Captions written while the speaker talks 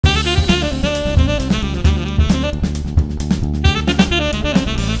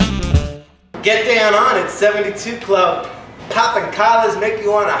Get down on it, 72 Club. Popping collars make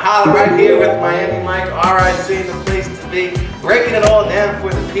you want to holler right here with Miami Mike, R.I.C. the place to be. Breaking it all down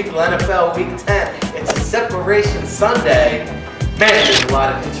for the people, NFL Week 10. It's a separation Sunday. Man, there's a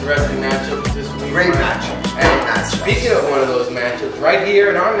lot of interesting matchups this week. Great matchups. And speaking of one of those matchups, right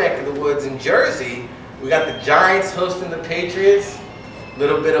here in our neck of the woods in Jersey, we got the Giants hosting the Patriots. A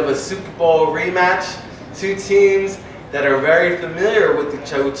little bit of a Super Bowl rematch. Two teams that are very familiar with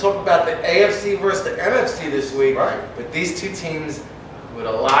each other. We talk about the AFC versus the NFC this week, right? But these two teams with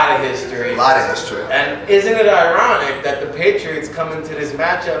a lot of history. A lot of history. And isn't it ironic that the Patriots come into this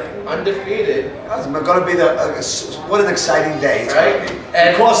matchup undefeated? It's going to be what an exciting day it's right? going to be.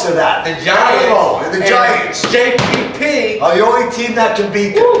 And because of that, the Giants and the Giants, JPP, are the only team that can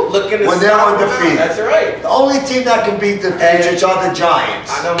beat them when they're undefeated. That's right. The only team that can beat the Patriots are the Giants.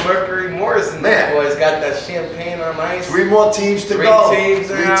 I know Mercury Morrison, that boy's got that champagne on ice. Three more teams to go. Three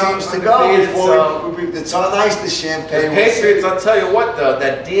teams to go before it's on ice. The champagne. The Patriots, I'll tell you what though,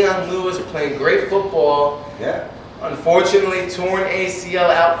 that Dion Lewis playing great football. Yeah. Unfortunately, torn ACL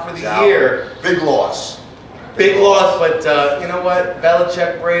out for the year. Big loss. Big loss, but you know what?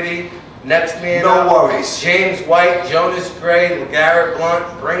 Belichick, Brady, next man no up. worries. James White, Jonas Gray, LeGarrette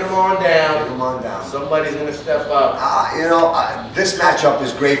Blount, bring them on down. Bring them on down. Somebody's going to step up. This matchup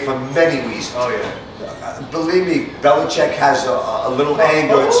is great for many reasons. Oh, yeah. Believe me, Belichick has a little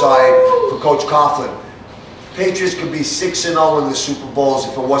anger inside for Coach Coughlin. Patriots could be 6-0 in the Super Bowls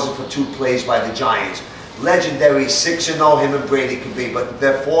if it wasn't for two plays by the Giants. Legendary 6-0 him and Brady could be, but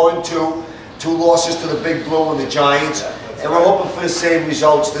they're 4-2. Two losses to the Big Blue and the Giants, and we're hoping for the same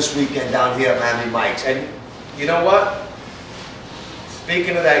results this weekend down here at Miami Mike's. And you know what?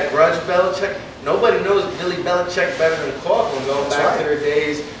 Speaking of that grudge, Belichick, nobody knows Billy Belichick better than Coughlin, going back to their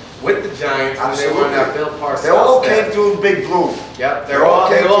days with the Giants when they won that Bill Parcells. They all came through in Big Blue. Yep, they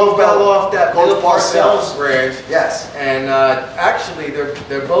all fell off that Bill Parcells bridge. Yes. And actually,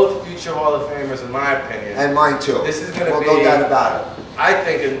 they're both future Hall of Famers in my opinion. And mine too. This is going to be, no doubt about it. I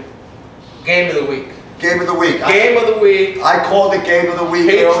think, Game of the week. Game of the week. Game of the week. I called it Game of the Week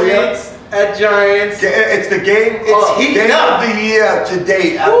Patriots at Giants. It's the game. It's heating up. Game of the year to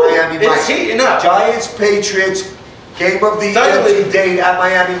date at Miami Mike's. It's heating up. Giants, Patriots. Game of the year to date at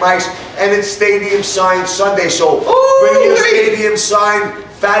Miami Mike's, and it's Stadium Sign Sunday. So bring your stadium sign.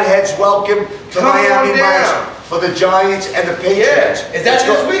 Fatheads welcome to Miami Mike's for the Giants and the Patriots. Yeah. Is that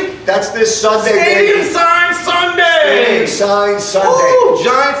this week? That's this Sunday. Stadium Sign Sunday. Stadium Sign Sunday. Ooh,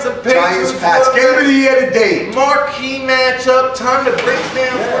 Giants and Patriots. Giants, Pats. Game of the year to date. Marquee matchup. Time to break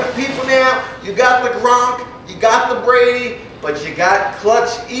down for the people now. You got the Gronk. You got the Brady. But you got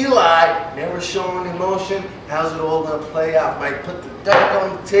clutch Eli, never showing emotion. How's it all going to play out? Might put the deck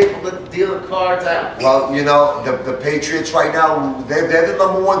on the table, let the deal of cards out. Well, you know, the Patriots right now, they're the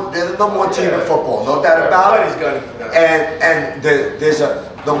number one. They're the number one team in football, no doubt about it. Everybody's gunning for them. And there's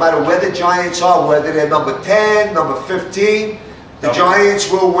no matter where the Giants are, whether they're number 10, number 15, the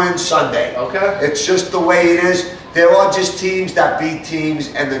Giants will win Sunday. Okay. It's just the way it is. There are just teams that beat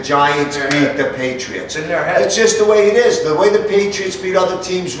teams, and the Giants beat the Patriots. It's in their head. It's just the way it is. The way the Patriots beat other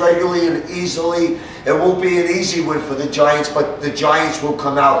teams regularly and easily, it won't be an easy win for the Giants, but the Giants will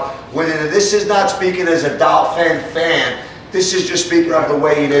come out winning. And this is not speaking as a Dolphin fan. This is just speaking of the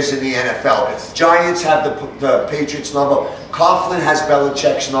way it is in the NFL. Giants have the Patriots number. Coughlin has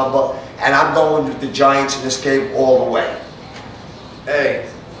Belichick's number, and I'm going with the Giants in this game all the way. Hey.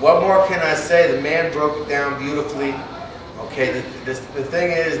 What more can I say? The man broke it down beautifully. Okay, the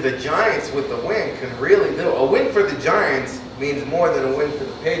thing is, the Giants with the win can really do. A win for the Giants means more than a win for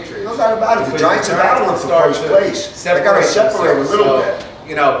the Patriots. No doubt about it. The Giants are battling for first place. They got to separate a little bit.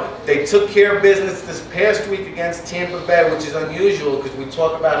 You know, they took care of business this past week against Tampa Bay, which is unusual because we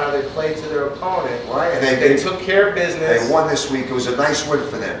talk about how they played to their opponent. Right, and they took care of business. They won this week. It was a nice win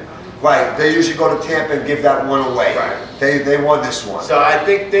for them. Right, they usually go to Tampa and give that one away. Right. They won this one. So I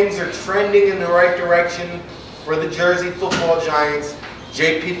think things are trending in the right direction for the Jersey Football Giants.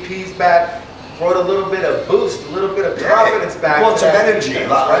 JPP's back, brought a little bit of boost, a little bit of confidence back. Brought some energy.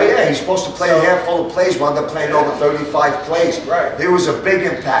 Right? Yeah, he's supposed to play a handful of plays, wound up playing over 35 plays. Right. There was a big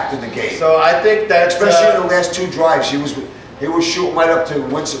impact in the game. So I think that, especially in the last two drives, he was shooting right up to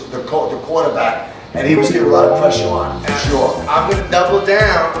the quarterback. And he was getting a lot of pressure on him, for sure. I'm going to double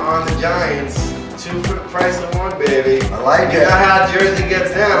down on the Giants. 2 for the price of 1, baby. I like it. You know how Jersey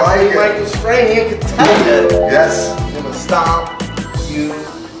gets down. I like it. Michael Strahan can tell you. Yes. I'm going to stomp you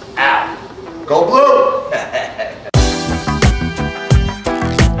out. Go Blue!